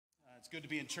Good to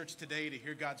be in church today to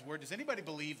hear God's word. Does anybody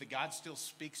believe that God still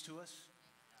speaks to us?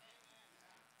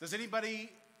 Did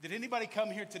anybody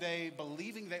come here today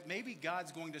believing that maybe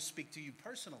God's going to speak to you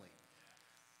personally?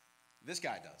 This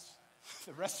guy does.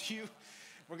 The rest of you,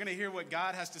 we're going to hear what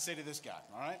God has to say to this guy,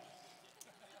 all right?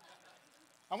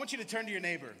 I want you to turn to your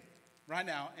neighbor right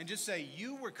now and just say,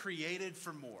 you were created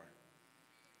for more.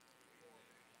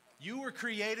 You were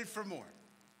created for more.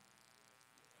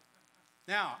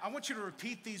 Now, I want you to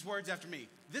repeat these words after me.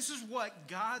 This is what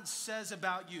God says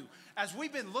about you. As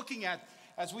we've been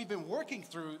working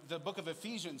through the book of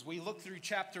Ephesians, we looked through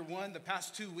chapter 1 the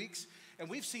past 2 weeks, and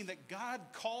we've seen that God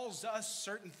calls us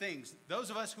certain things. Those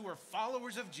of us who are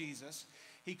followers of Jesus,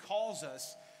 he calls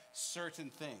us certain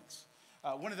things.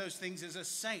 One of those things is a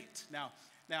saint. Now,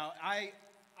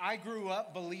 I grew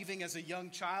up believing as a young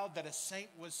child that a saint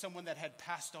was someone that had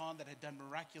passed on, that had done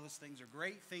miraculous things or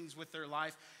great things with their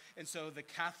life. And so the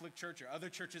Catholic Church or other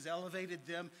churches elevated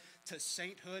them to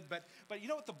sainthood. But you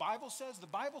know what the Bible says? The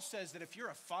Bible says that if you're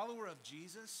a follower of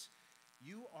Jesus,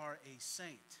 you are a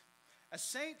saint. A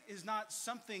saint is not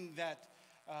something that,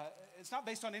 it's not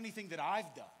based on anything that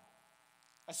I've done.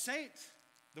 A saint,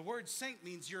 the word saint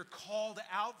means you're called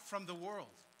out from the world.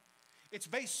 It's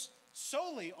based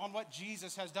solely on what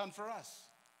Jesus has done for us,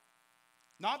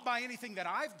 not by anything that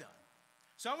I've done.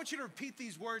 So I want you to repeat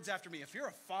these words after me. If you're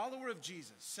a follower of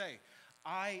Jesus, say,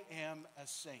 I am a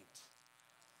saint.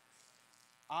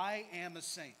 I am a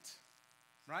saint,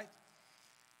 right?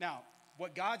 Now,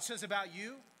 what God says about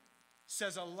you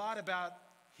says a lot about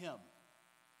him.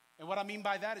 And what I mean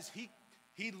by that is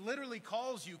he literally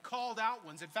calls you called out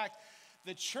ones. In fact,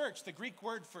 the church, the Greek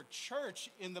word for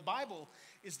church in the Bible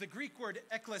is the Greek word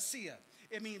ekklesia.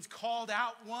 It means called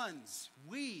out ones.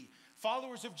 We,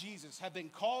 followers of Jesus, have been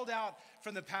called out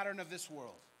from the pattern of this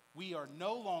world. We are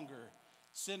no longer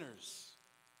sinners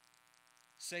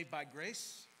saved by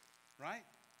grace, right?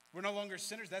 We're no longer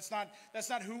sinners. That's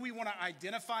not who we want to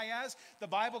identify as. The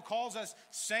Bible calls us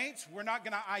saints. We're not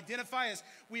going to identify as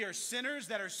we are sinners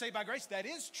that are saved by grace. That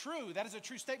is true. That is a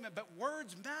true statement. But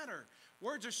words matter.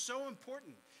 Words are so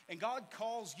important. And God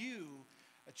calls you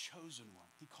a chosen one.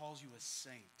 He calls you a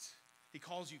saint. He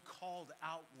calls you called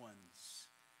out ones.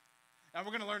 Now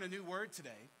we're going to learn a new word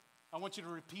today. I want you to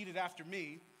repeat it after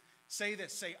me. Say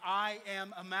this. Say, I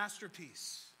am a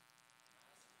masterpiece.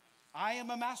 I am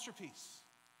a masterpiece.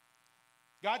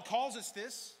 God calls us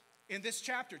this in this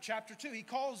chapter, chapter 2. He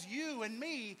calls you and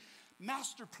me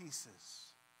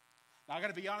masterpieces. Now, I got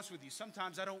to be honest with you.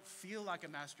 Sometimes I don't feel like a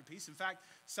masterpiece. In fact,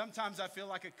 sometimes I feel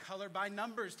like a color by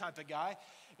numbers type of guy.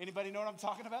 Anybody know what I'm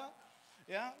talking about?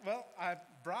 Yeah? Well, I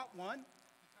brought one,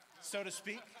 so to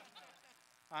speak.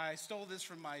 I stole this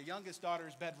from my youngest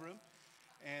daughter's bedroom.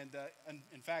 And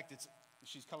in fact,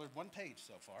 she's colored one page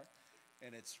so far,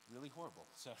 and it's really horrible.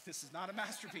 So this is not a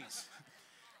masterpiece.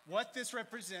 What this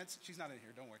represents, she's not in here,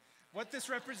 don't worry. What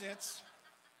this represents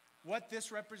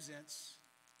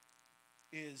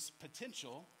is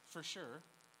potential for sure,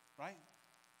 right?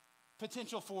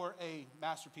 Potential for a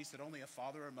masterpiece that only a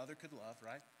father or mother could love,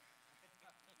 right?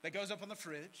 That goes up on the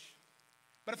fridge.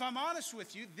 But if I'm honest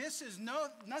with you, this is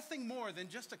nothing more than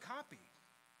just a copy,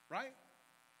 right?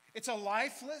 It's a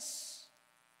lifeless,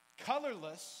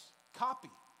 colorless copy.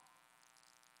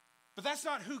 But that's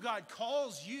not who God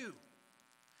calls you.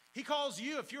 He calls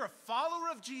you, if you're a follower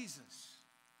of Jesus,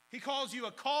 he calls you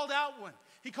a called out one.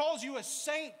 He calls you a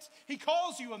saint. He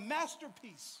calls you a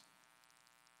masterpiece.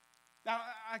 Now,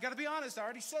 I got to be honest, I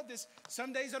already said this.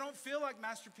 Some days I don't feel like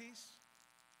masterpiece.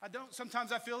 I don't.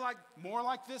 Sometimes I feel like more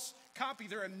like this copy.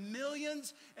 There are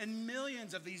millions and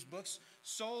millions of these books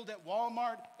sold at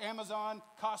Walmart, Amazon,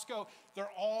 Costco. They're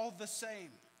all the same.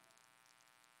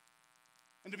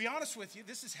 And to be honest with you,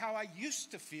 this is how I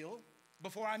used to feel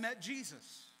before I met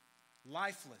Jesus.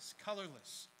 Lifeless,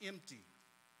 colorless, empty,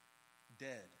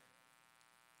 dead.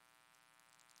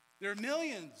 There are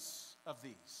millions of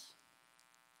these.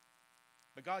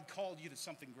 But God called you to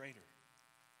something greater.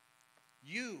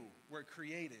 You were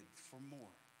created for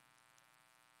more.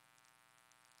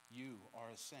 You are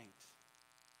a saint.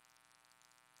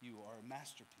 You are a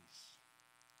masterpiece.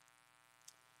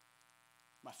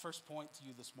 My first point to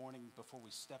you this morning before we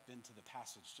step into the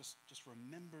passage, just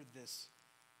remember this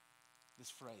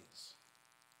phrase.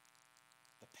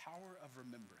 The power of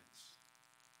remembrance.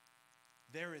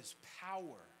 There is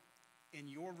power in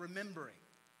your remembering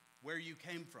where you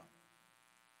came from.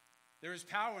 There is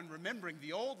power in remembering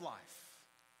the old life,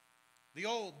 the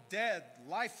old, dead,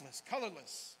 lifeless,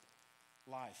 colorless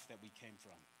life that we came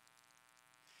from.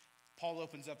 Paul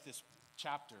opens up this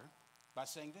chapter by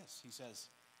saying this. He says,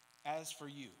 as for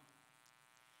you,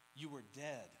 you were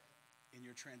dead in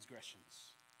your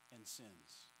transgressions and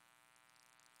sins,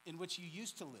 in which you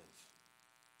used to live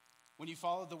when you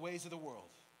followed the ways of the world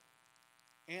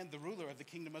and the ruler of the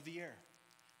kingdom of the air,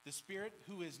 the spirit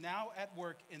who is now at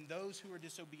work in those who are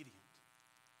disobedient.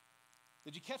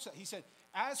 Did you catch that? He said,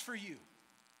 as for you,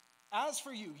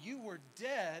 you were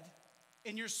dead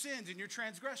in your sins and your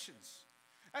transgressions.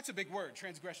 That's a big word,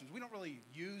 transgressions. We don't really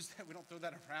use that. We don't throw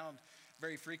that around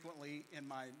very frequently in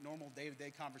my normal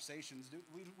day-to-day conversations.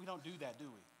 We don't do that, do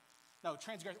we? No,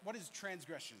 what is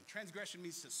transgression? Transgression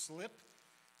means to slip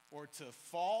or to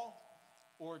fall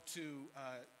or to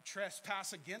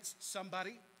trespass against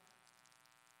somebody.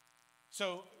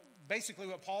 So basically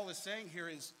what Paul is saying here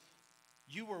is,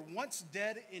 you were once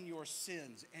dead in your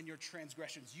sins and your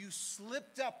transgressions. You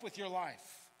slipped up with your life.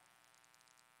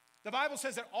 The Bible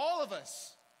says that all of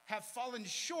us have fallen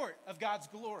short of God's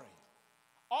glory.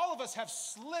 All of us have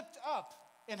slipped up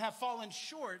and have fallen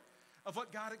short of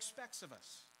what God expects of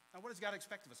us. Now, what does God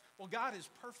expect of us? Well, God is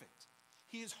perfect.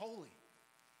 He is holy.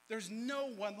 There's no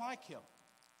one like him.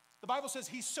 The Bible says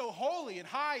he's so holy and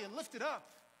high and lifted up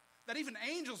that even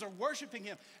angels are worshiping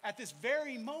him at this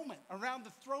very moment around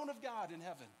the throne of God in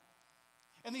heaven.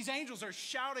 And these angels are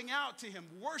shouting out to him,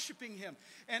 worshiping him.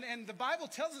 And the Bible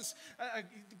tells us,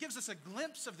 gives us a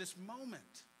glimpse of this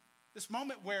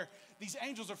moment where these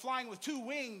angels are flying with two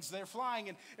wings. They're flying,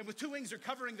 and with two wings they're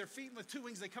covering their feet, and with two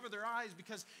wings they cover their eyes,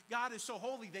 because God is so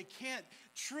holy they can't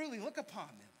truly look upon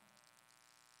him.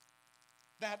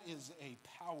 That is a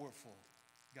powerful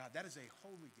God. That is a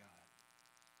holy God.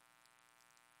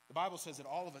 The Bible says that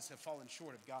all of us have fallen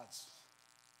short of God's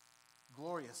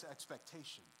glorious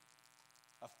expectation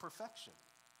of perfection.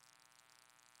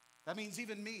 That means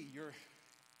even me, your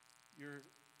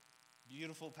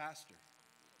beautiful pastor.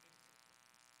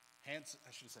 I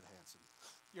should have said handsome.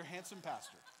 Your handsome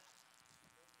pastor.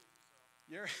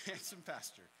 Your handsome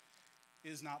pastor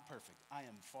is not perfect. I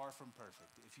am far from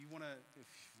perfect. If you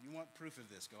want proof of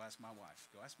this, go ask my wife.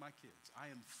 Go ask my kids. I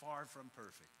am far from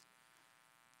perfect.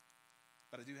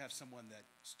 But I do have someone that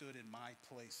stood in my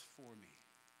place for me.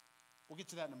 We'll get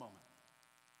to that in a moment.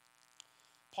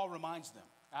 Paul reminds them,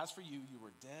 as for you, you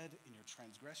were dead in your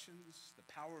transgressions, the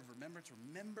power of remembrance.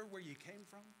 Remember where you came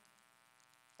from.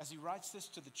 As he writes this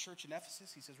to the church in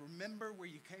Ephesus, he says, remember where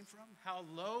you came from, how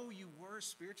low you were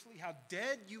spiritually, how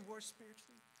dead you were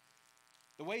spiritually,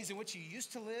 the ways in which you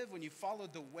used to live when you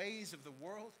followed the ways of the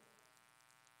world.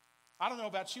 I don't know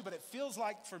about you, but it feels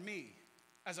like for me,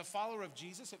 as a follower of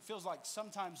Jesus, it feels like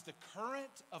sometimes the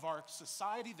current of our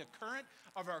society, the current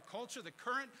of our culture, the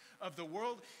current of the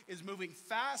world is moving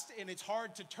fast, and it's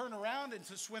hard to turn around and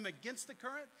to swim against the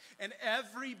current. And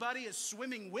everybody is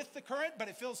swimming with the current, but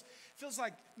it feels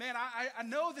like, man, I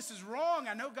know this is wrong.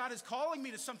 I know God is calling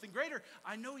me to something greater.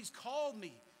 I know he's called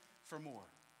me for more.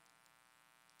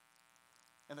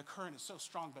 And the current is so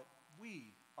strong, but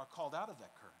we are called out of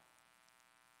that current.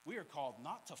 We are called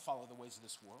not to follow the ways of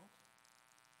this world.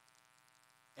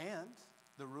 And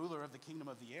the ruler of the kingdom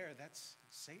of the air, that's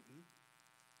Satan.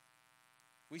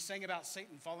 We sang about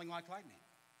Satan falling like lightning.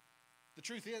 The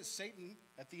truth is, Satan,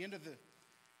 at the end of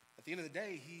the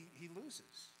day, he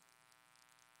loses.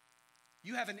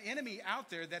 You have an enemy out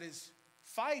there that is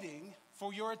fighting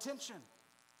for your attention,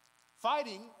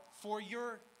 fighting for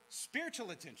your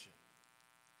spiritual attention.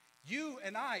 You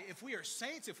and I, if we are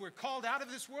saints, if we're called out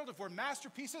of this world, if we're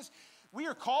masterpieces, we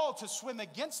are called to swim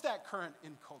against that current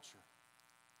in culture.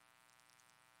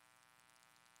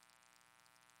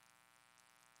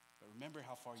 Remember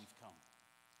how far you've come.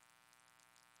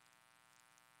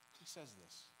 He says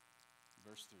this in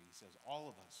verse 3. He says, all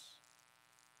of us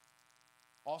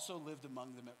also lived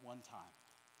among them at one time,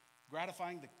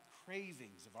 gratifying the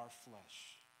cravings of our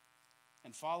flesh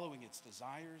and following its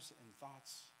desires and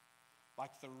thoughts,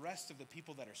 like the rest of the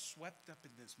people that are swept up in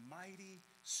this mighty,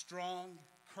 strong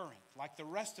current. Like the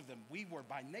rest of them, we were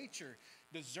by nature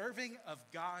deserving of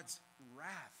God's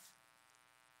wrath.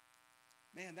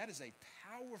 Man, that is a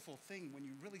powerful thing when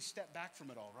you really step back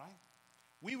from it all, right?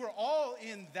 We were all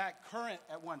in that current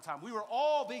at one time. We were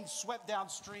all being swept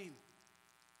downstream.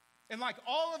 And like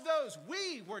all of those,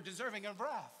 we were deserving of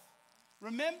wrath.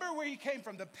 Remember where you came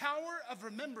from. The power of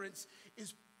remembrance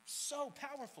is so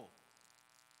powerful.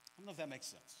 I don't know if that makes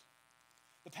sense.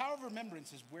 The power of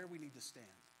remembrance is where we need to stand.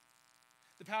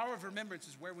 The power of remembrance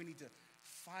is where we need to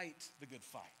fight the good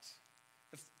fight.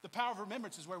 The power of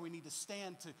remembrance is where we need to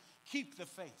stand to keep the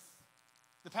faith.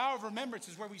 The power of remembrance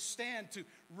is where we stand to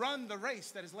run the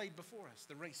race that is laid before us,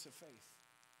 the race of faith.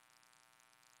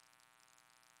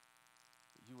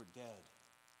 But you were dead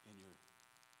in your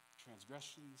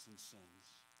transgressions and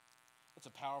sins. That's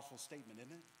a powerful statement,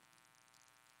 isn't it?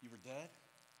 You were dead.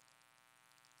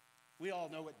 We all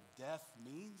know what death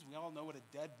means. We all know what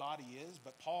a dead body is.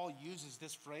 But Paul uses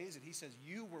this phrase and he says,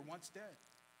 you were once dead.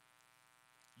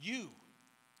 You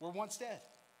were once dead.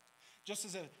 Just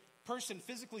as a person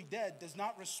physically dead does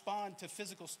not respond to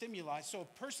physical stimuli, so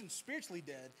a person spiritually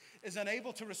dead is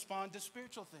unable to respond to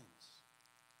spiritual things.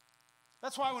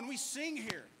 That's why when we sing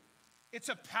here, it's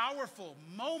a powerful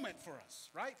moment for us,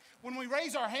 right? When we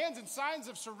raise our hands in signs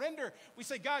of surrender, we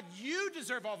say, God, you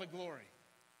deserve all the glory.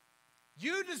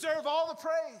 You deserve all the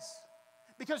praise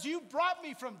because you brought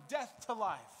me from death to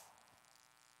life.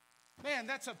 Man,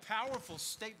 that's a powerful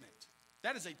statement.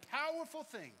 That is a powerful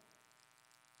thing.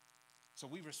 So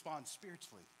we respond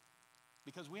spiritually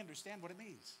because we understand what it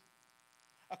means.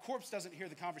 A corpse doesn't hear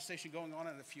the conversation going on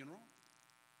at a funeral.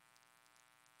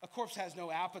 A corpse has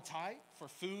no appetite for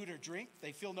food or drink.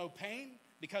 They feel no pain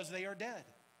because they are dead.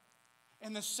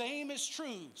 And the same is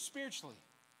true spiritually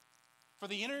for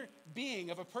the inner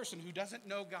being of a person who doesn't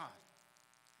know God.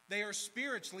 They are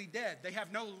spiritually dead. They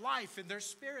have no life in their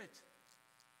spirit.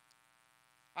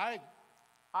 I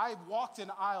walked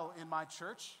an aisle in my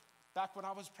church back when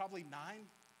I was probably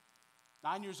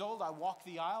 9 years old. I walked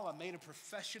the aisle. I made a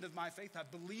profession of my faith. I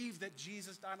believed that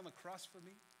Jesus died on the cross for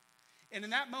me. And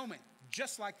in that moment,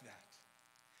 just like that,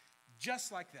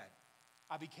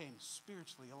 I became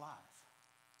spiritually alive.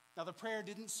 Now, the prayer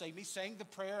didn't save me. Saying the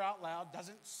prayer out loud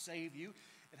doesn't save you.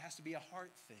 It has to be a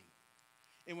heart thing.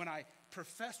 And when I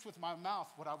professed with my mouth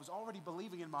what I was already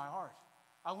believing in my heart,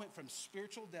 I went from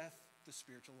spiritual death to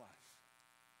spiritual life.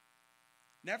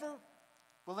 Never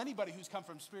will anybody who's come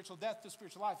from spiritual death to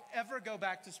spiritual life ever go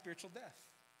back to spiritual death.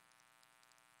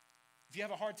 If you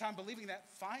have a hard time believing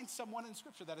that, find someone in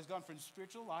Scripture that has gone from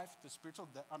spiritual life to spiritual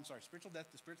death. Spiritual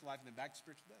death to spiritual life, and then back to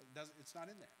spiritual death. It's not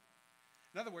in there.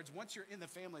 In other words, once you're in the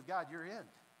family of God, you're in.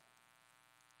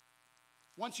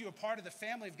 Once you are part of the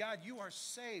family of God, you are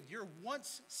saved. You're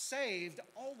once saved,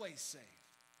 always saved.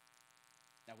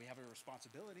 Now we have a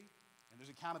responsibility, and there's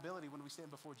accountability when we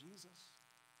stand before Jesus.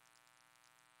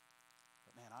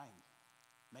 But man, I am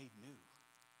made new.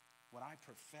 When I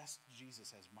professed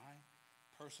Jesus as my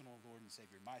personal Lord and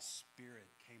Savior, my spirit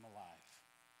came alive.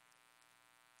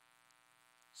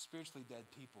 Spiritually dead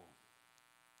people,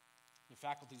 their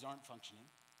faculties aren't functioning,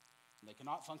 and they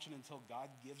cannot function until God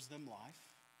gives them life.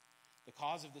 The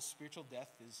cause of this spiritual death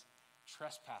is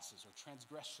trespasses or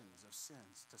transgressions of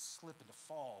sins, to slip and to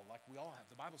fall like we all have.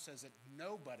 The Bible says that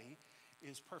nobody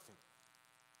is perfect.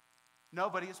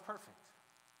 Nobody is perfect.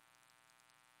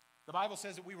 The Bible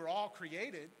says that we were all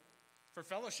created for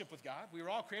fellowship with God. We were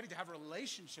all created to have a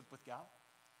relationship with God.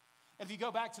 And if you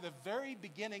go back to the very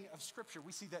beginning of Scripture,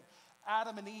 we see that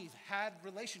Adam and Eve had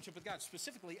relationship with God,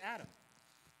 specifically Adam.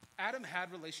 Adam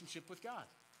had relationship with God.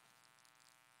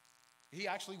 He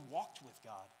actually walked with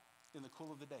God in the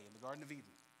cool of the day in the Garden of Eden.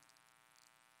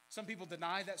 Some people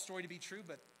deny that story to be true,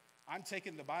 but I'm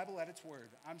taking the Bible at its word.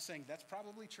 I'm saying that's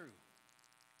probably true.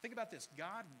 Think about this.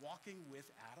 God walking with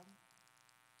Adam.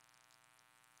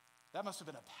 That must have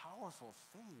been a powerful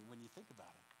thing when you think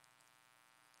about it.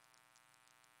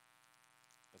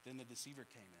 But then the deceiver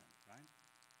came in, right?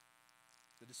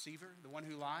 The deceiver, the one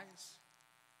who lies.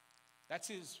 That's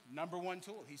his number one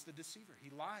tool. He's the deceiver. He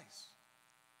lies.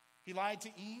 He lied to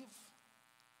Eve.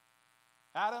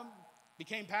 Adam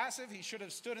became passive. He should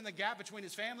have stood in the gap between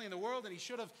his family and the world, and he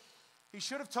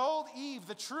should have told Eve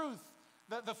the truth,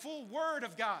 the full word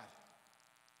of God.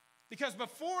 Because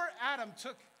before Adam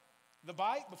took the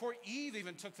bite, before Eve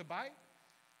even took the bite,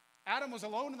 Adam was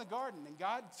alone in the garden, and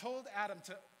God told Adam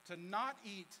to not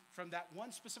eat from that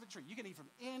one specific tree. You can eat from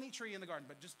any tree in the garden,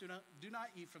 but just do not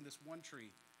eat from this one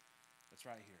tree that's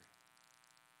right here.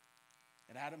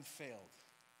 And Adam failed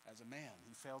as a man.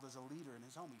 He failed as a leader in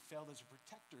his home. He failed as a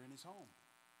protector in his home.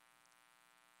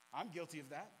 I'm guilty of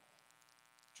that.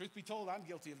 Truth be told, I'm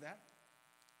guilty of that.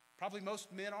 Probably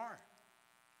most men are.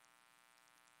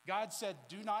 God said,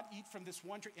 do not eat from this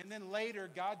one tree. And then later,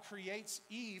 God creates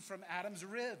Eve from Adam's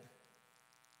rib.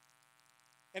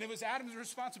 And it was Adam's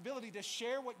responsibility to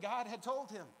share what God had told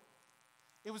him.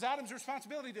 It was Adam's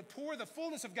responsibility to pour the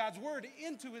fullness of God's word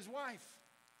into his wife.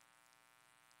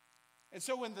 And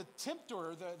so when the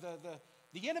tempter,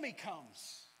 the enemy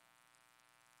comes,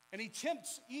 and he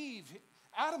tempts Eve,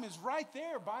 Adam is right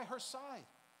there by her side.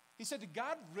 He said, did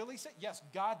God really say? Yes,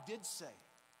 God did say.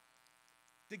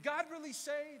 Did God really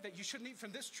say that you shouldn't eat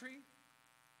from this tree?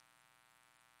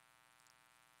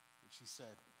 And she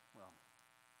said, well,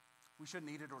 we shouldn't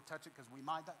eat it or touch it because we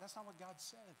might die. That's not what God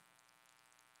said.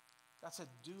 God said,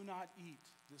 do not eat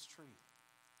this tree.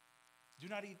 Do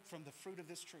not eat from the fruit of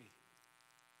this tree.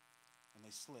 And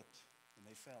they slipped and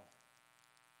they fell.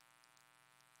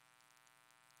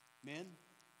 Men,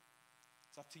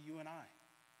 It's up to you and I.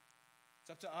 It's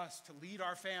up to us to lead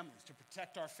our families, to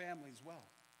protect our families well,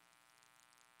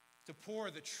 to pour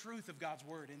the truth of God's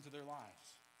word into their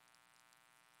lives.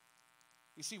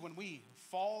 You see, when we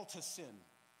fall to sin,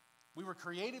 we were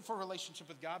created for a relationship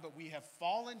with God, but we have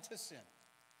fallen to sin.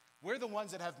 We're the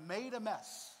ones that have made a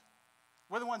mess.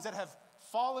 We're the ones that have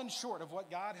fallen short of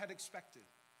what God had expected.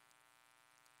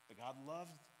 But God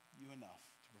loved you enough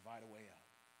to provide a way out.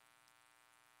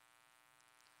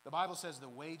 The Bible says the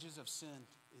wages of sin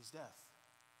is death.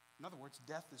 In other words,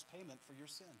 death is payment for your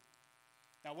sin.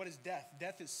 Now, what is death?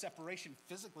 Death is separation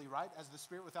physically, right? As the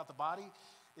spirit without the body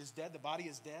is dead. The body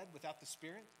is dead without the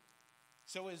spirit.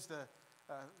 So is the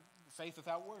faith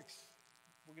without works.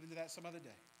 We'll get into that some other day.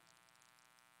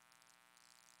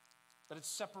 But it's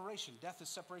separation. Death is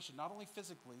separation, not only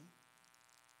physically,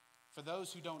 for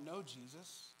those who don't know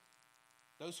Jesus,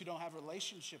 those who don't have a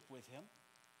relationship with him,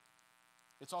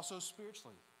 it's also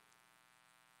spiritually.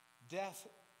 Death,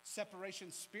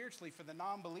 separation spiritually for the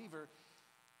non-believer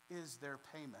is their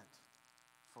payment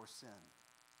for sin.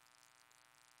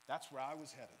 That's where I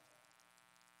was headed.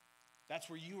 That's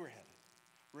where you were headed.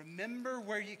 Remember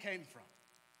where you came from.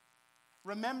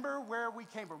 Remember where we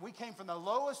came from. We came from the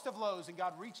lowest of lows, and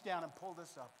God reached down and pulled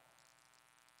us up.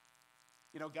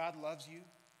 You know, God loves you.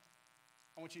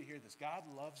 I want you to hear this. God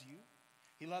loves you.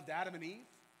 He loved Adam and Eve.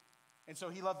 And so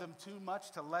he loved them too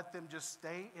much to let them just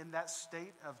stay in that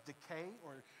state of decay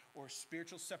or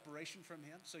spiritual separation from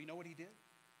him. So you know what he did?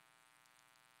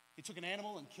 He took an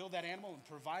animal and killed that animal and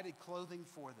provided clothing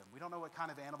for them. We don't know what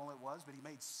kind of animal it was, but he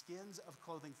made skins of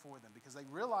clothing for them because they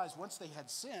realized once they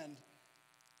had sinned,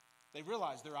 they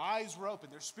realized their eyes were open,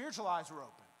 their spiritual eyes were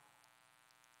open,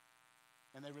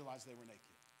 and they realized they were naked.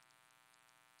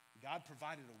 God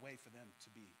provided a way for them to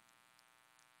be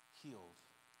healed,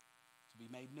 to be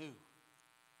made new.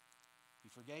 He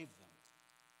forgave them.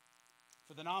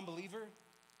 For the non-believer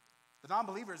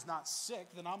is not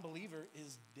sick. The non-believer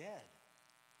is dead.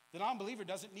 The non-believer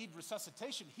doesn't need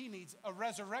resuscitation. He needs a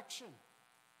resurrection.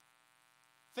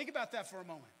 Think about that for a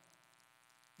moment.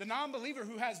 The non-believer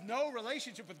who has no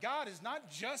relationship with God is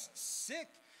not just sick.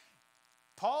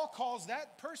 Paul calls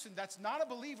that person that's not a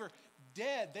believer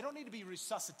dead. They don't need to be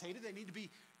resuscitated. They need to be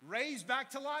raised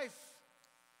back to life.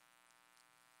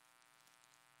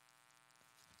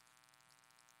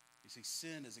 You see,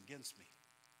 sin is against me,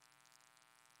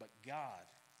 but God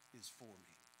is for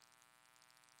me.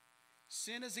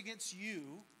 Sin is against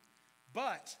you,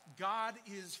 but God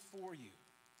is for you.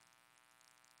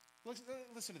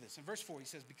 Listen to this. In verse 4, he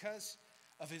says, because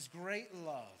of his great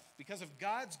love, because of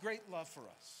God's great love for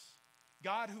us,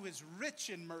 God who is rich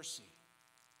in mercy,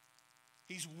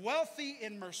 he's wealthy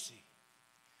in mercy,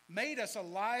 made us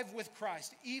alive with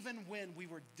Christ even when we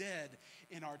were dead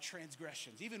in our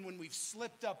transgressions, even when we've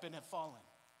slipped up and have fallen.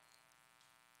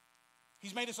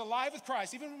 He's made us alive with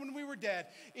Christ even when we were dead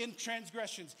in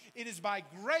transgressions. It is by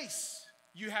grace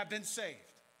you have been saved.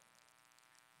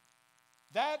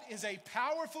 That is a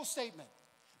powerful statement.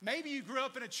 Maybe you grew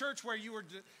up in a church where you were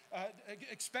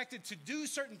expected to do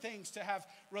certain things to have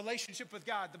relationship with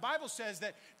God. The Bible says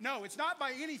that, no, it's not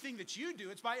by anything that you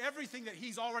do. It's by everything that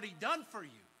he's already done for you.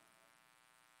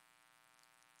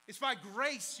 It's by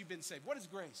grace you've been saved. What is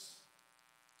grace?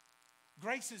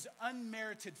 Grace is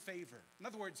unmerited favor. In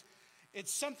other words,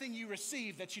 it's something you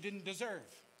receive that you didn't deserve.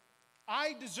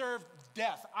 I deserved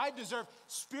death. I deserved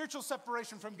spiritual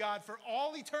separation from God for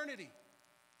all eternity.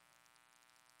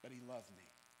 But he loved me.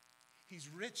 He's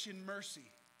rich in mercy.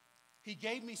 He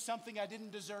gave me something I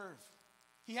didn't deserve.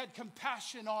 He had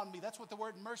compassion on me. That's what the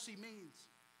word mercy means.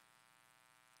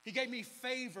 He gave me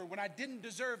favor when I didn't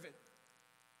deserve it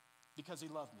because he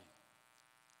loved me.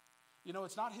 You know,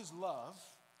 it's not his love.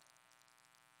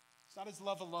 It's not his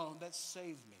love alone that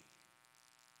saved me.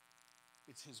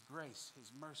 It's his grace,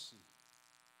 his mercy.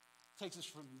 It takes us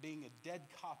from being a dead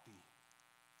copy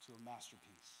to a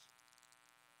masterpiece.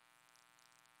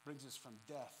 Brings us from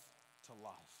death to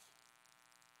life.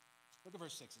 Look at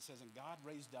verse 6. It says, and God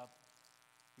raised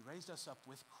us up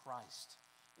with Christ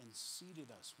and seated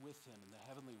us with him in the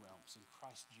heavenly realms in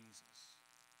Christ Jesus.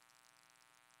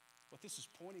 What this is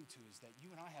pointing to is that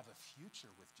you and I have a future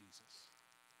with Jesus.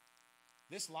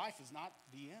 This life is not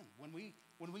the end. When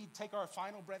we take our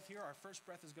final breath here, our first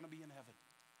breath is going to be in heaven.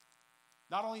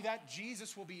 Not only that,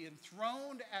 Jesus will be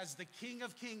enthroned as the King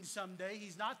of Kings someday.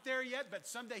 He's not there yet, but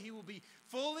someday he will be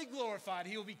fully glorified.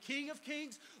 He will be King of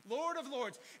Kings, Lord of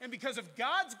Lords. And because of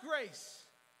God's grace,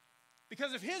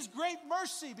 because of his great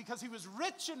mercy, because he was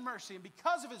rich in mercy, and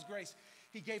because of his grace,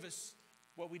 he gave us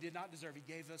what we did not deserve. He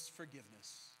gave us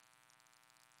forgiveness.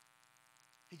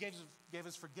 He gave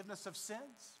us forgiveness of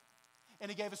sins. And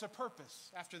he gave us a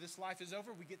purpose. After this life is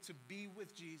over, we get to be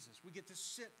with Jesus. We get to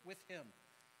sit with him.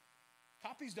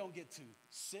 Copies don't get to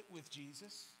sit with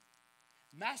Jesus.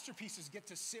 Masterpieces get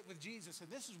to sit with Jesus. And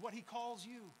this is what he calls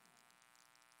you.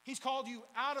 He's called you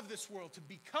out of this world to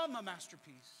become a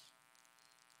masterpiece.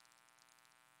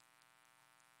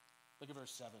 Look at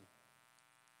verse 7.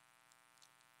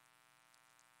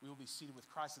 We will be seated with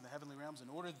Christ in the heavenly realms in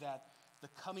order that the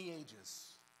coming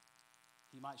ages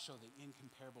he might show the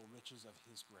incomparable riches of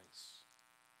his grace.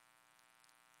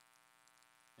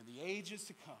 In the ages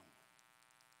to come,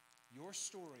 your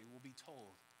story will be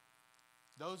told.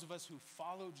 Those of us who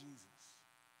follow Jesus,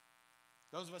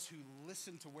 those of us who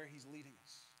listen to where he's leading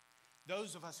us,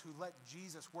 those of us who let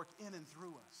Jesus work in and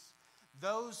through us,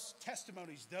 those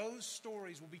testimonies, those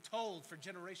stories will be told for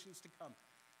generations to come.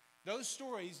 Those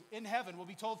stories in heaven will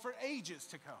be told for ages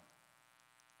to come.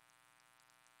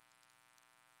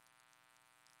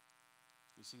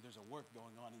 You see, there's a work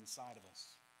going on inside of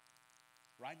us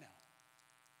right now.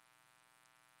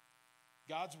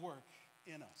 God's work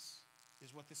in us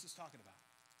is what this is talking about.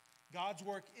 God's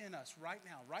work in us right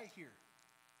now, right here,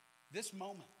 this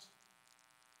moment.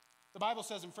 The Bible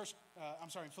says in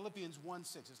Philippians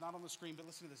 1:6, it's not on the screen, but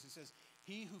listen to this. It says,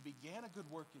 he who began a good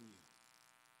work in you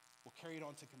will carry it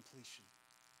on to completion.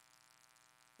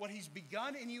 What he's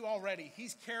begun in you already,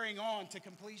 he's carrying on to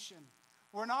completion.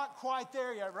 We're not quite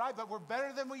there yet, right? But we're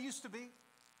better than we used to be.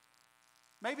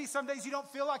 Maybe some days you don't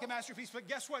feel like a masterpiece, but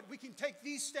guess what? We can take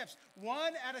these steps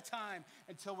one at a time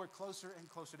until we're closer and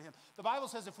closer to him. The Bible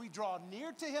says if we draw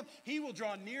near to him, he will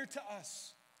draw near to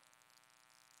us.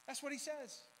 That's what he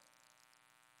says.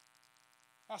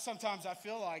 Now, sometimes I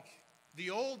feel like the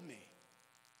old me.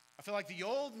 I feel like the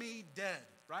old me dead,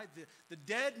 right? The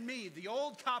dead me, the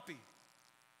old copy.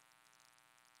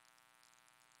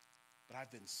 But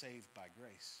I've been saved by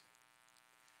grace.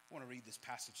 I want to read this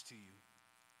passage to you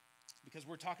because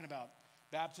we're talking about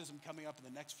baptism coming up in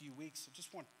the next few weeks. I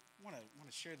just want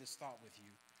to share this thought with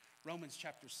you. Romans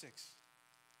chapter 6.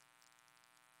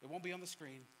 It won't be on the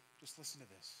screen. Just listen to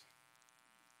this.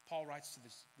 Paul writes to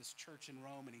this church in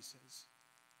Rome and he says,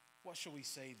 what shall we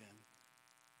say then?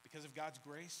 Because of God's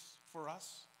grace for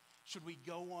us, should we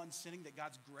go on sinning that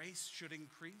God's grace should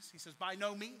increase? He says, by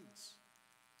no means.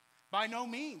 By no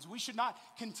means. We should not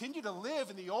continue to live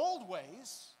in the old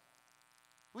ways.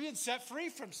 We had set free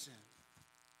from sin.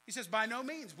 He says, by no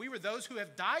means. We were those who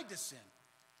have died to sin.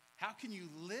 How can you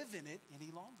live in it any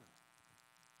longer?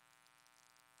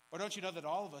 Or don't you know that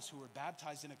all of us who were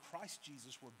baptized into Christ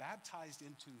Jesus were baptized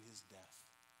into his death?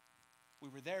 We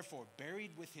were therefore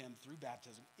buried with him through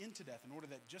baptism into death, in order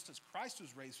that just as Christ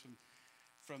was raised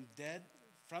from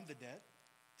the dead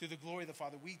through the glory of the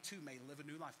Father, we too may live a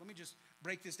new life. Let me just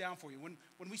break this down for you.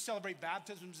 When we celebrate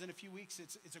baptisms in a few weeks,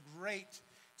 it's a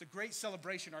great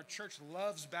celebration. Our church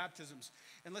loves baptisms.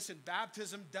 And listen,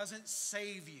 baptism doesn't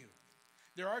save you.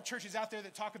 There are churches out there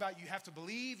that talk about you have to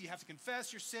believe, you have to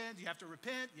confess your sins, you have to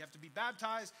repent, you have to be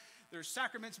baptized. There's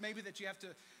sacraments maybe that you have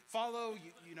to follow.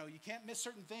 You can't miss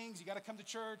certain things. You got to come to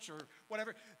church or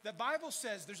whatever. The Bible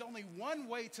says there's only one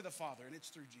way to the Father, and it's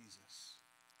through Jesus.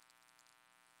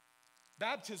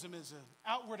 Baptism is an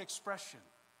outward expression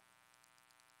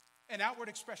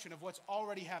of what's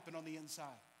already happened on the inside.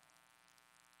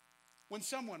 When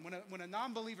a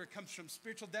non-believer comes from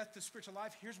spiritual death to spiritual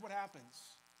life, here's what happens.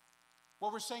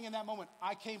 What we're saying in that moment,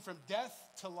 I came from death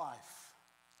to life.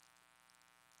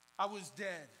 I was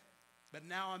dead, but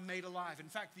now I'm made alive. In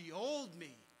fact, the old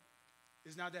me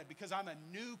is now dead because I'm a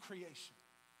new creation.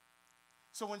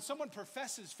 So when someone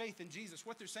professes faith in Jesus,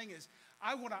 what they're saying is,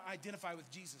 I want to identify with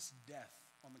Jesus' death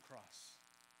on the cross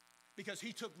because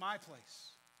he took my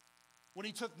place. When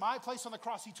he took my place on the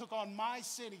cross, he took on my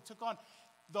sin. He took on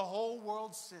the whole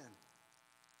world's sin.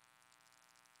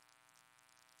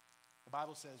 The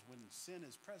Bible says when sin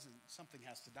is present, something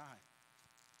has to die.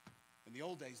 In the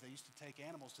old days, they used to take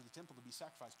animals to the temple to be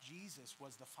sacrificed. Jesus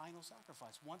was the final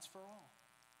sacrifice once for all.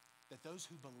 That those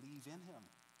who believe in him,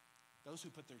 those who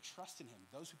put their trust in him,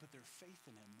 those who put their faith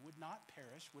in him would not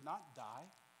perish, would not die,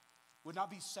 would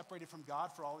not be separated from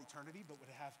God for all eternity, but would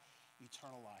have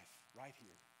eternal life right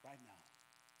here, right now.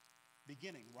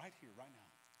 Beginning right here, right now.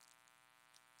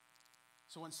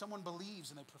 So when someone believes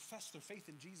and they profess their faith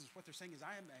in Jesus, what they're saying is,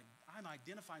 I'm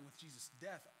identifying with Jesus'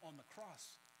 death on the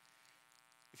cross.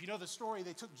 If you know the story,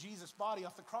 they took Jesus' body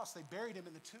off the cross. They buried him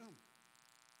in the tomb.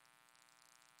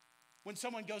 When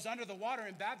someone goes under the water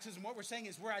in baptism, what we're saying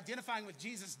is we're identifying with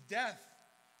Jesus' death.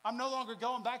 I'm no longer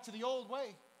going back to the old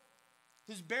way.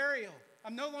 His burial.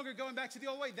 I'm no longer going back to the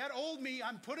old way. That old me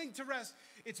I'm putting to rest,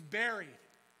 it's buried.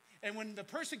 And when the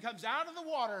person comes out of the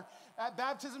water at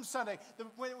Baptism Sunday,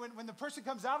 when the person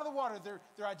comes out of the water,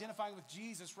 they're identifying with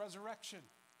Jesus' resurrection.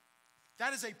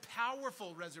 That is a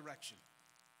powerful resurrection.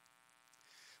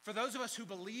 For those of us who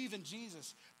believe in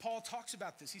Jesus, Paul talks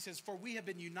about this. He says, for we have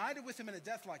been united with him in a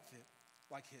death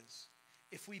like his.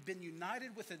 If we've been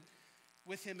united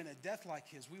with him in a death like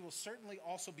his, we will certainly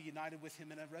also be united with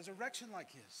him in a resurrection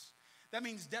like his. That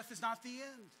means death is not the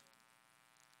end.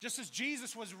 Just as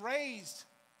Jesus was raised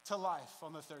to life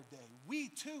on the third day, we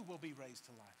too will be raised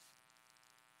to life.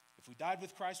 If we died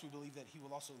with Christ, we believe that we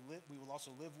will also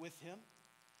live with him.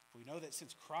 We know that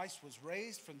since Christ was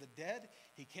raised from the dead,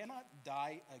 he cannot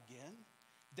die again.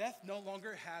 Death no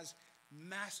longer has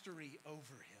mastery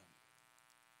over him.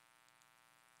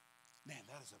 Man,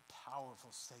 that is a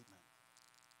powerful statement.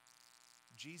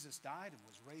 Jesus died and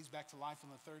was raised back to life on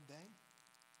the third day.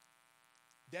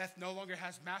 Death no longer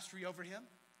has mastery over him.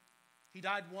 He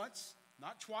died once,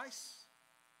 not twice.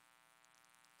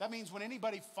 That means when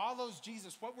anybody follows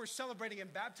Jesus, what we're celebrating in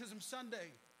Baptism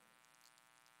Sunday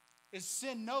is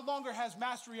sin no longer has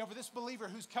mastery over this believer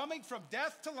who's coming from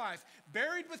death to life,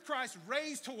 buried with Christ,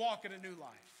 raised to walk in a new life.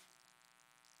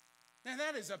 Man,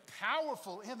 that is a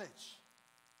powerful image.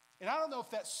 And I don't know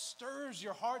if that stirs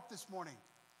your heart this morning,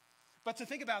 but to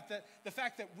think about the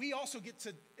fact that we also get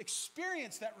to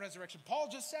experience that resurrection. Paul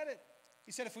just said it.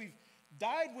 He said if we've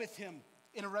died with him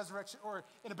in a resurrection or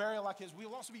in a burial like his, we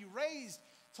will also be raised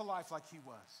to life like he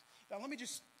was. Now let me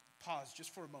just pause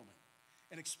just for a moment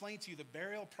and explain to you the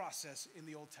burial process in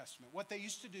the Old Testament. What they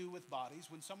used to do with bodies,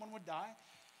 when someone would die,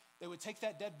 they would take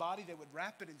that dead body, they would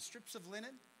wrap it in strips of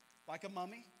linen, like a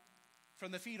mummy,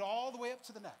 from the feet all the way up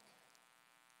to the neck.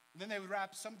 And then they would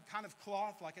wrap some kind of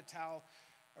cloth, like a towel,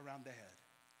 around the head.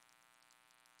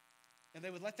 And they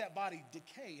would let that body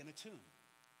decay in a tomb.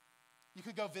 You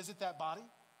could go visit that body.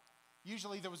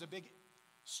 Usually there was a big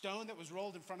stone that was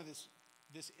rolled in front of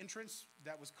this entrance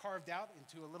that was carved out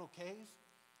into a little cave.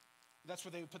 That's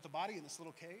where they would put the body, in this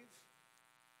little cave.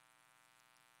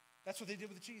 That's what they did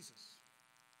with Jesus.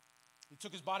 They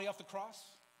took his body off the cross.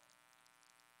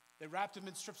 They wrapped him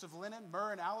in strips of linen,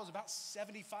 myrrh and aloes, about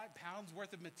 75 pounds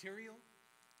worth of material.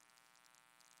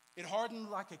 It hardened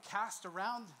like a cast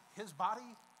around his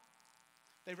body.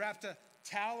 They wrapped a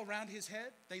towel around his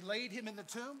head. They laid him in the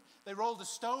tomb. They rolled a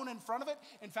stone in front of it.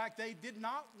 In fact, they did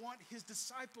not want his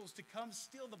disciples to come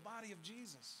steal the body of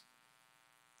Jesus.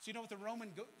 So you know what the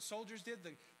Roman soldiers did?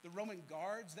 The Roman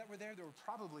guards that were there were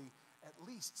probably at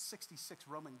least 66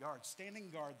 Roman guards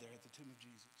standing guard there at the tomb of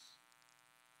Jesus.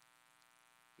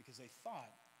 Because they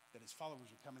thought that his followers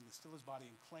were coming to steal his body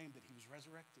and claim that he was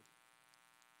resurrected.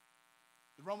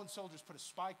 The Roman soldiers put a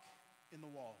spike in the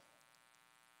wall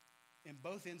in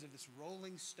both ends of this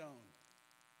rolling stone.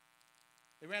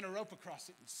 They ran a rope across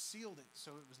it and sealed it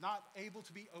so it was not able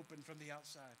to be opened from the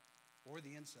outside or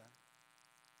the inside.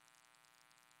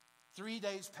 3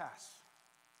 days pass.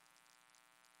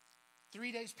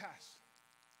 3 days pass.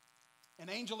 An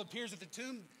angel appears at the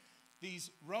tomb. These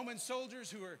Roman soldiers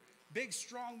who are big,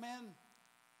 strong men,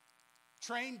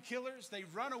 trained killers, they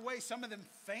run away. Some of them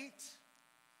faint.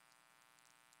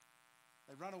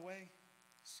 They run away,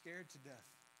 scared to death.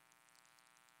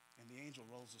 And the angel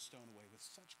rolls the stone away with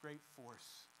such great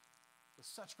force, with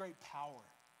such great power,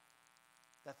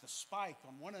 that the spike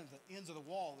on one of the ends of the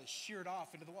wall is sheared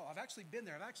off into the wall. I've actually been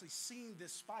there. I've actually seen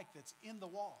this spike that's in the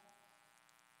wall.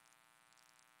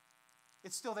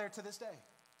 It's still there to this day.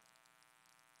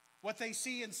 What they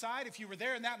see inside, if you were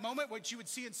there in that moment, what you would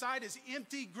see inside is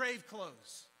empty grave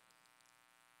clothes.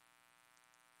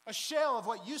 A shell of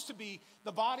what used to be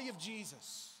the body of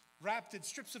Jesus, wrapped in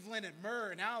strips of linen,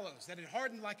 myrrh, and aloes that had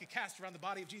hardened like a cast around the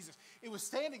body of Jesus. It was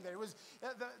standing there.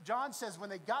 John says when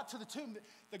they got to the tomb,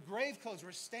 the grave clothes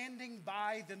were standing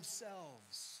by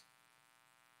themselves.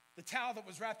 The towel that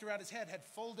was wrapped around his head had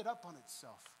folded up on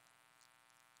itself.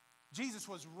 Jesus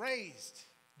was raised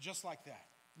just like that.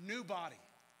 New body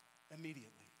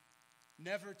immediately.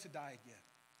 Never to die again.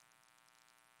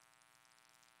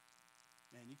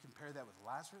 Man, you compare that with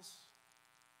Lazarus.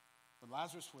 When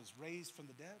Lazarus was raised from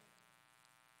the dead,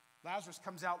 Lazarus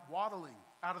comes out waddling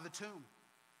out of the tomb.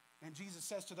 And Jesus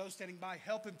says to those standing by,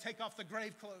 help him take off the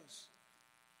grave clothes.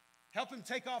 Help him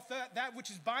take off that which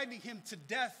is binding him to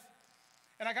death.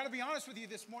 And I got to be honest with you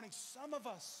this morning, some of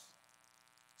us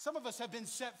have been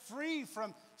set free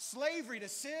from slavery to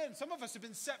sin. Some of us have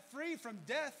been set free from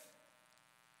death.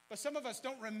 But some of us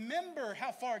don't remember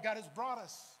how far God has brought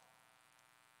us.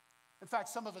 In fact,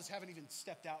 some of us haven't even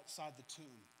stepped outside the tomb.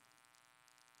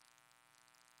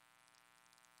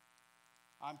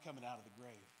 I'm coming out of the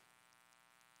grave.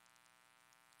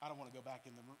 I don't want to go back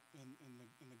in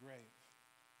the grave.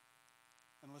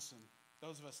 And listen,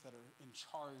 those of us that are in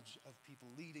charge of people,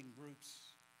 leading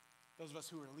groups, those of us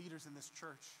who are leaders in this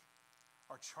church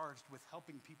are charged with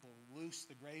helping people loose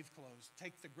the grave clothes,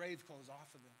 take the grave clothes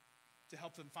off of them, to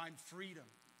help them find freedom.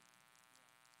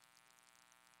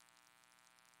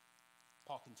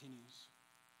 Paul continues.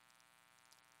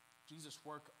 Jesus'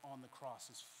 work on the cross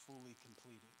is fully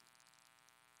completed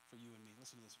for you and me.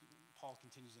 Listen to this. Paul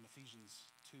continues in Ephesians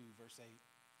 2, verse 8.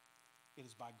 It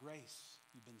is by grace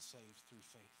you've been saved through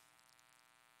faith.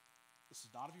 This is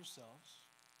not of yourselves.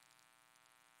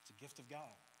 It's a gift of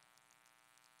God.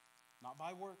 Not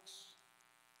by works,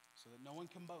 so that no one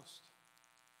can boast.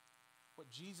 What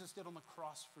Jesus did on the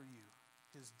cross for you,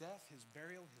 his death, his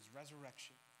burial, his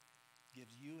resurrection,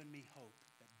 gives you and me hope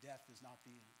that death is not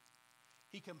the end.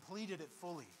 He completed it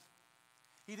fully.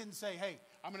 He didn't say, hey,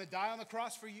 I'm going to die on the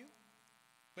cross for you,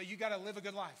 but you got to live a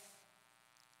good life.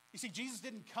 You see, Jesus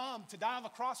didn't come to die on the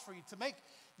cross for you, to make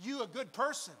you a good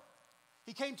person.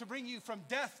 He came to bring you from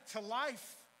death to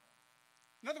life.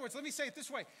 In other words, let me say it this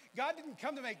way. God didn't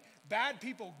come to make bad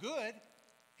people good.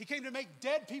 He came to make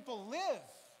dead people live.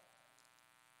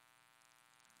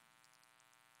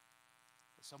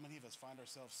 But so many of us find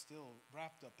ourselves still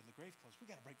wrapped up in the grave clothes. We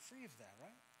got to break free of that,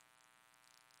 right?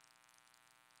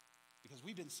 Because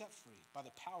we've been set free by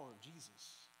the power of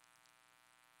Jesus.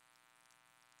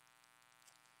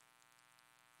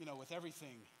 You know, with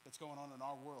everything that's going on in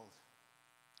our world,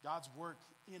 God's work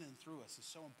in and through us is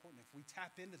so important. If we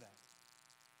tap into that,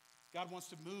 God wants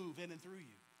to move in and through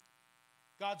you.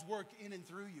 God's work in and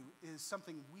through you is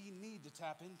something we need to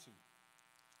tap into.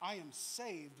 I am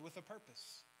saved with a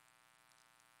purpose.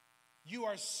 You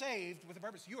are saved with a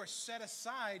purpose. You are set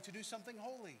aside to do something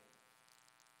holy.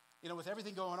 You know, with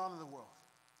everything going on in the world,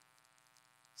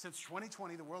 since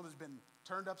 2020, the world has been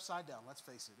turned upside down. Let's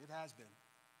face it, it has been.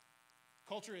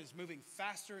 Culture is moving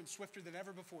faster and swifter than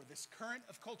ever before. This current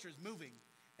of culture is moving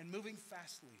and moving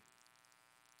fastly.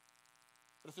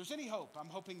 But if there's any hope, I'm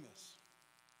hoping this.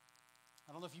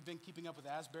 I don't know if you've been keeping up with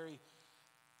Asbury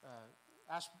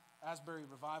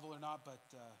revival or not, but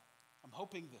I'm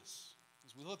hoping this.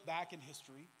 As we look back in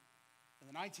history, in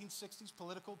the 1960s,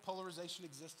 political polarization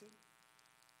existed.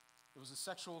 There was a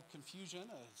sexual confusion,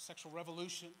 a sexual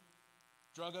revolution,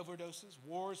 drug overdoses,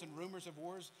 wars and rumors of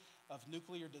wars, of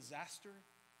nuclear disaster.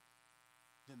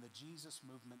 Then the Jesus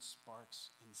movement sparks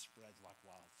and spreads like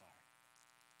wildfire.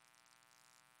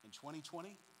 In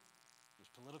 2020, there's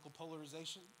political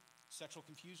polarization, sexual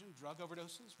confusion, drug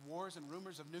overdoses, wars and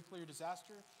rumors of nuclear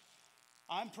disaster.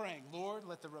 I'm praying, Lord,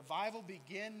 let the revival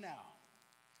begin now.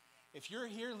 If you're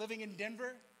here living in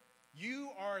Denver, you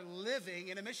are living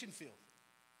in a mission field.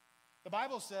 The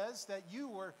Bible says that you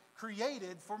were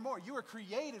created for more. You were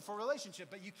created for relationship,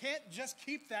 but you can't just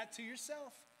keep that to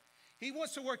yourself. He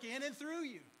wants to work in and through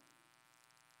you.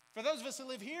 For those of us that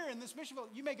live here in this mission field,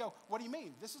 you may go, what do you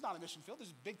mean? This is not a mission field.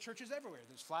 There's big churches everywhere.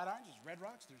 There's Flatirons, there's Red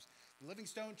Rocks, there's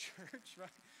Livingstone Church, right?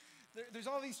 There's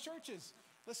all these churches.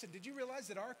 Listen, did you realize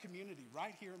that our community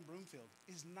right here in Broomfield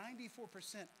is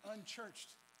 94%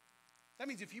 unchurched? That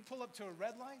means if you pull up to a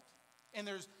red light and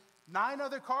there's 9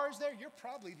 other cars there, you're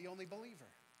probably the only believer.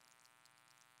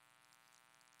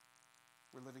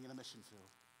 We're living in a mission field.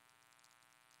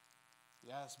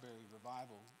 The Asbury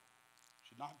revival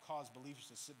should not cause believers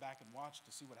to sit back and watch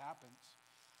to see what happens.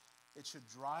 It should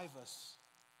drive us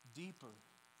deeper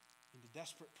into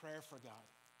desperate prayer for God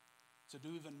to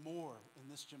do even more in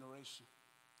this generation.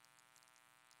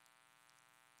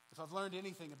 If I've learned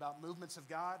anything about movements of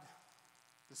God,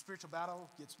 the spiritual battle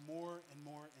gets more and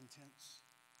more intense.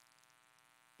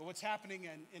 But what's happening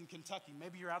in Kentucky,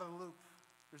 maybe you're out of the loop.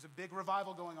 There's a big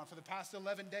revival going on. For the past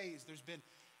 11 days, there's been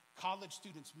college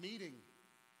students meeting,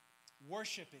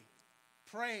 worshiping,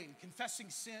 praying, confessing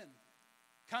sin,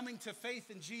 coming to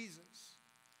faith in Jesus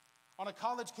on a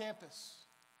college campus.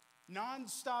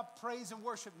 Nonstop praise and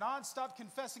worship, nonstop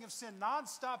confessing of sin,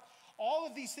 nonstop. All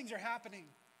of these things are happening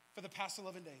for the past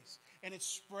 11 days, and it's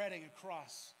spreading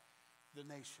across the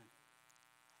nation.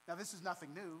 Now, this is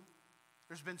nothing new.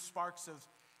 There's been sparks of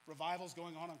revivals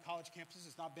going on college campuses.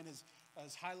 It's not been as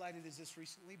highlighted as this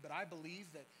recently, but I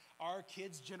believe that our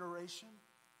kids' generation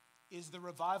is the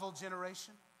revival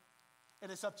generation.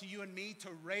 And it's up to you and me to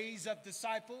raise up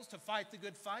disciples to fight the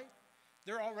good fight.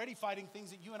 They're already fighting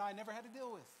things that you and I never had to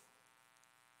deal with.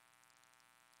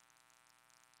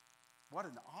 What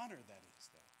an honor that is,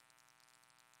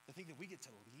 though. To think that we get to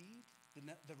lead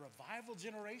the revival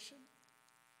generation.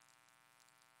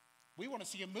 We want to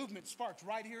see a movement sparked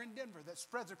right here in Denver that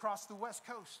spreads across the West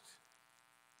Coast.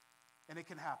 And it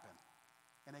can happen.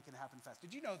 And it can happen fast.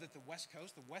 Did you know that the West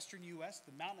Coast, the Western U.S.,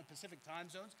 the Mountain and Pacific time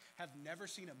zones have never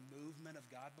seen a movement of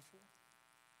God before?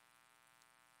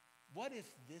 what if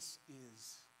this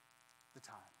is the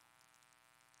time?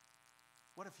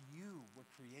 What if you were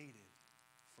created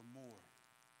for more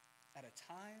at a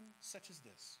time such as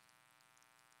this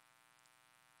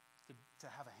to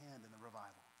have a hand in the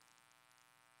revival?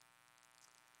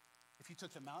 If you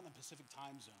took the Mountain and Pacific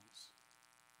time zones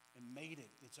and made it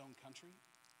its own country,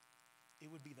 it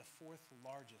would be the fourth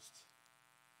largest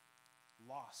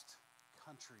lost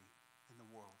country in the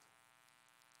world,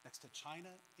 next to China,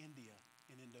 India,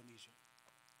 and Indonesia.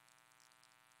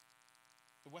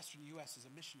 The Western U.S. is a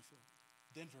mission field.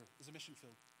 Denver is a mission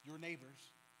field. Your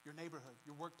neighbors, your neighborhood,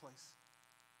 your workplace.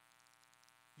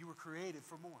 You were created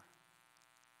for more.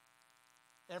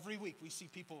 Every week we see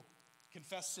people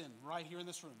confess sin right here in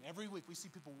this room. Every week we see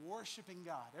people worshiping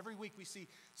God. Every week we see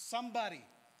somebody,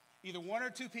 either one or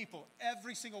two people,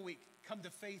 every single week come to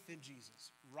faith in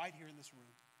Jesus right here in this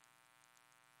room.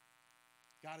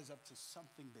 God is up to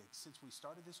something big. Since we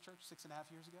started this church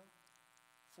 6.5 years ago,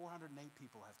 408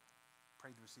 people have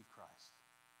prayed to receive Christ.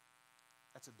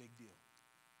 That's a big deal.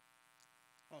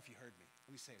 I don't know if you heard me.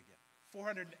 Let me say it again.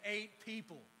 408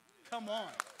 people. Come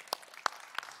on.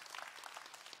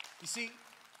 You see,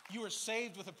 you were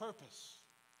saved with a purpose.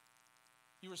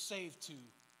 You were saved to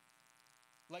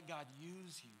let God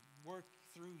use you, work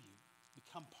through you,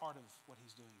 become part of what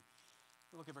he's doing.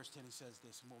 Look at verse 10. He says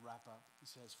this, and we'll wrap up. He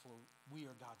says, for we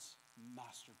are God's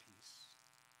masterpiece.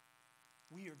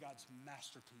 We are God's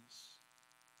masterpiece.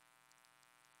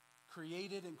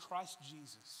 Created in Christ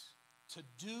Jesus to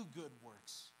do good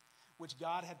works, which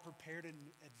God had prepared in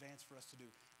advance for us to do.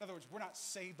 In other words, we're not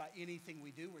saved by anything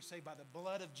we do. We're saved by the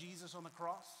blood of Jesus on the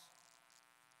cross.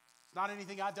 It's not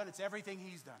anything I've done. It's everything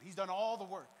he's done. He's done all the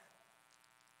work.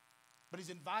 But he's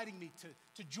inviting me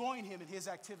to join him in his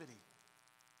activity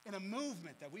in a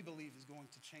movement that we believe is going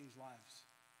to change lives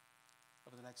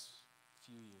over the next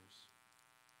few years.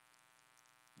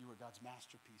 You are God's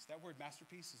masterpiece. That word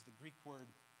masterpiece is the Greek word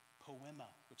poema,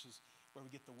 which is where we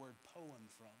get the word poem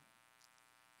from.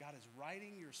 God is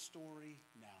writing your story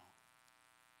now.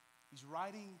 He's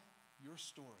writing your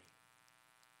story.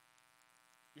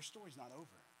 Your story's not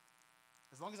over.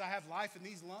 As long as I have life in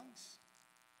these lungs,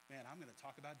 man, I'm going to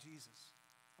talk about Jesus.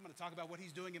 I'm going to talk about what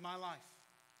he's doing in my life.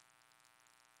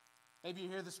 Maybe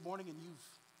you're here this morning and you've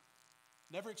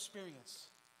never experienced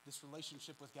this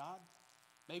relationship with God.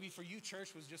 Maybe for you,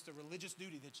 church was just a religious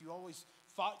duty that you always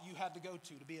thought you had to go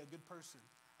to be a good person.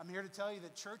 I'm here to tell you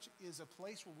that church is a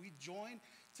place where we join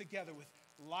together with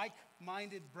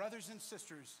like-minded brothers and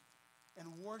sisters and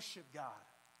worship God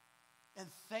and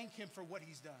thank him for what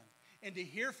he's done and to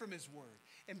hear from his word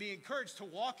and be encouraged to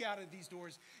walk out of these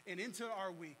doors and into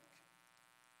our week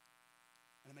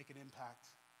and to make an impact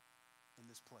in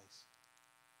this place.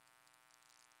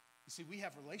 You see, we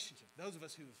have relationship. Those of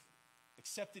us who've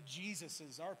accepted Jesus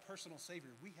as our personal Savior,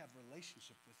 we have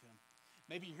relationship with him.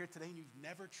 Maybe you're here today and you've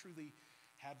never truly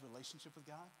had relationship with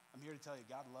God. I'm here to tell you,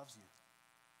 God loves you.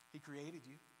 He created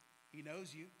you. He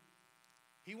knows you.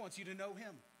 He wants you to know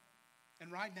him.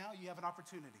 And right now, you have an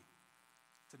opportunity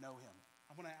to know him.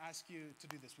 I want to ask you to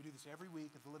do this. We do this every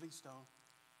week at the Living Stone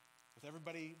with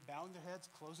everybody bowing their heads,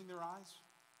 closing their eyes.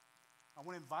 I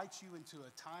want to invite you into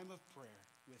a time of prayer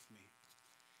with me.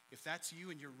 If that's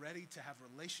you and you're ready to have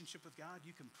a relationship with God,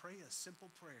 you can pray a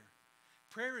simple prayer.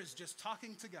 Prayer is just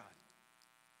talking to God.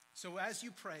 So as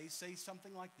you pray, say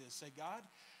something like this. Say, God,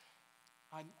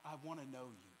 I want to know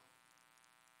you.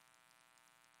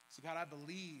 Say, God, I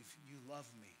believe you love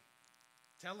me.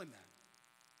 Tell him that.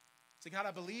 Say, God,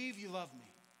 I believe you love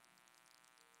me.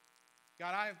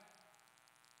 God,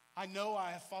 I know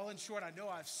I have fallen short. I know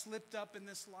I've slipped up in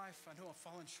this life. I know I've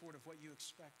fallen short of what you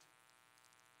expect.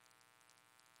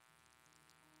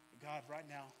 But God, right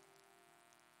now,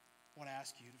 I want to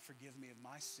ask you to forgive me of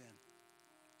my sin.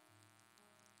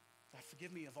 God,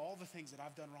 forgive me of all the things that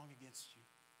I've done wrong against you.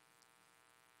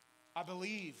 I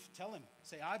believe, tell him,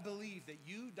 say, I believe that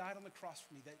you died on the cross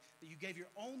for me, that you gave your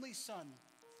only son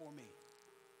for me,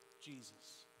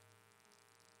 Jesus.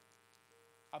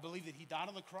 I believe that he died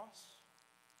on the cross.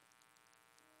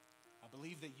 I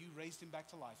believe that you raised him back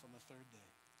to life on the third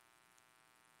day.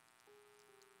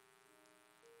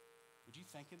 Would you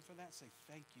thank him for that? Say,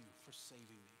 thank you for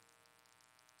saving me.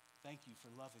 Thank you for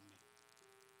loving me.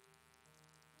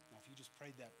 Now, if you just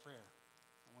prayed that prayer,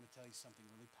 I want to tell you something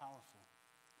really powerful.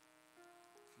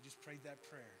 If you just prayed that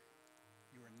prayer,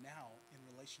 you are now in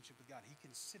relationship with God. He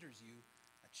considers you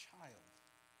a child.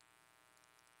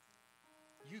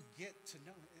 You get to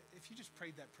know. If you just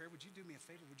prayed that prayer, would you do me a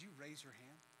favor? Would you raise your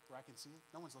hand where I can see it?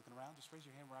 No one's looking around. Just raise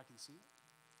your hand where I can see it.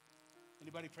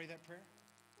 Anybody pray that prayer?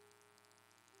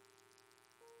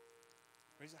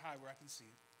 Raise it high where I can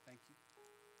see it. Thank you.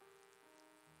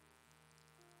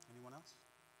 Anyone else?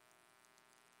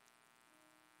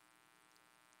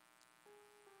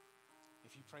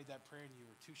 If you prayed that prayer and you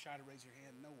were too shy to raise your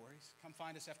hand, no worries. Come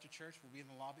find us after church. We'll be in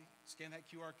the lobby. Scan that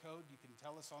QR code. You can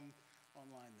tell us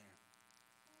online there.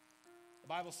 The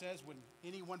Bible says when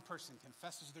any one person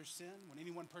confesses their sin, when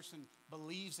any one person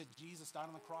believes that Jesus died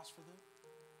on the cross for them,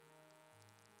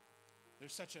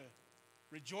 there's such a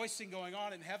rejoicing going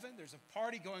on in heaven. There's a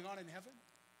party going on in heaven.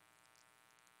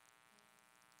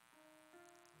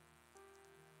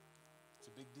 It's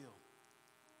a big deal.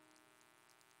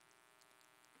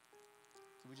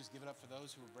 Can we just give it up for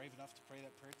those who were brave enough to pray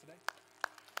that prayer today?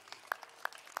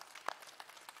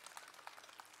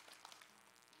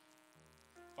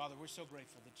 Father, we're so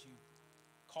grateful that you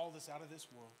called us out of this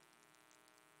world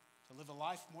to live a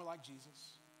life more like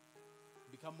Jesus,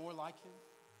 become more like him.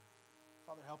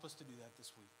 Father, help us to do that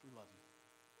this week. We love you.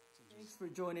 Thanks for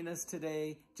joining us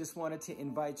today. Just wanted to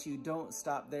invite you, don't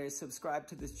stop there. Subscribe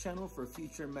to this channel for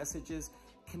future messages.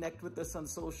 Connect with us on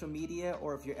social media,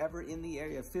 or if you're ever in the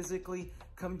area physically,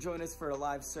 come join us for a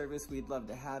live service. We'd love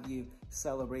to have you,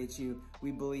 celebrate you.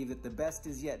 We believe that the best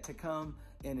is yet to come,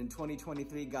 and in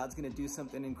 2023, God's going to do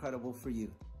something incredible for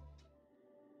you.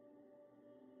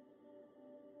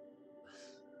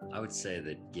 I would say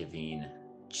that giving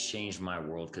changed my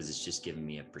world because it's just given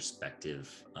me a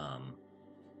perspective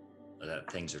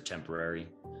that things are temporary.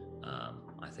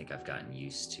 I think I've gotten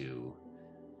used to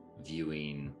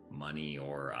viewing money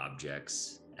or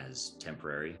objects as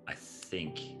temporary. I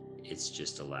think it's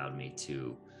just allowed me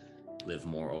to live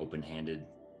more open-handed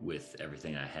with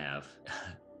everything I have.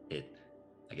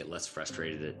 I get less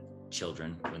frustrated at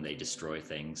children when they destroy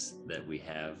things that we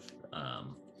have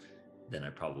than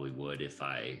I probably would if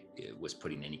I was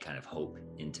putting any kind of hope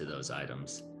into those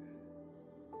items.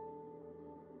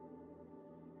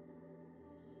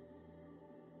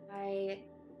 I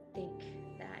think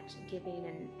that giving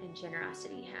and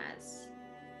generosity has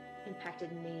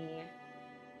impacted me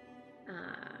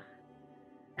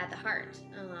at the heart.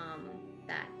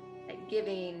 That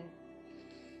giving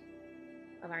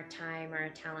of our time, our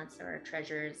talents, or our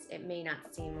treasures, it may not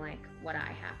seem like what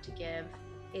I have to give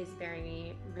is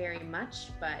very, very much,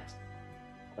 but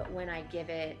when I give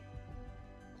it,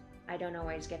 I don't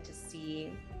always get to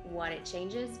see what it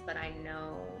changes, but I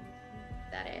know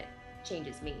that it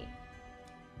changes me.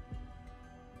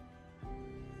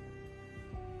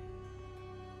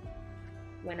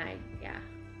 When I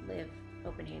live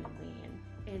open-handedly,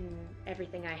 and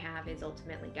everything I have is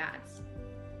ultimately God's.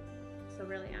 So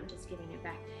really, I'm just giving it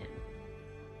back to him.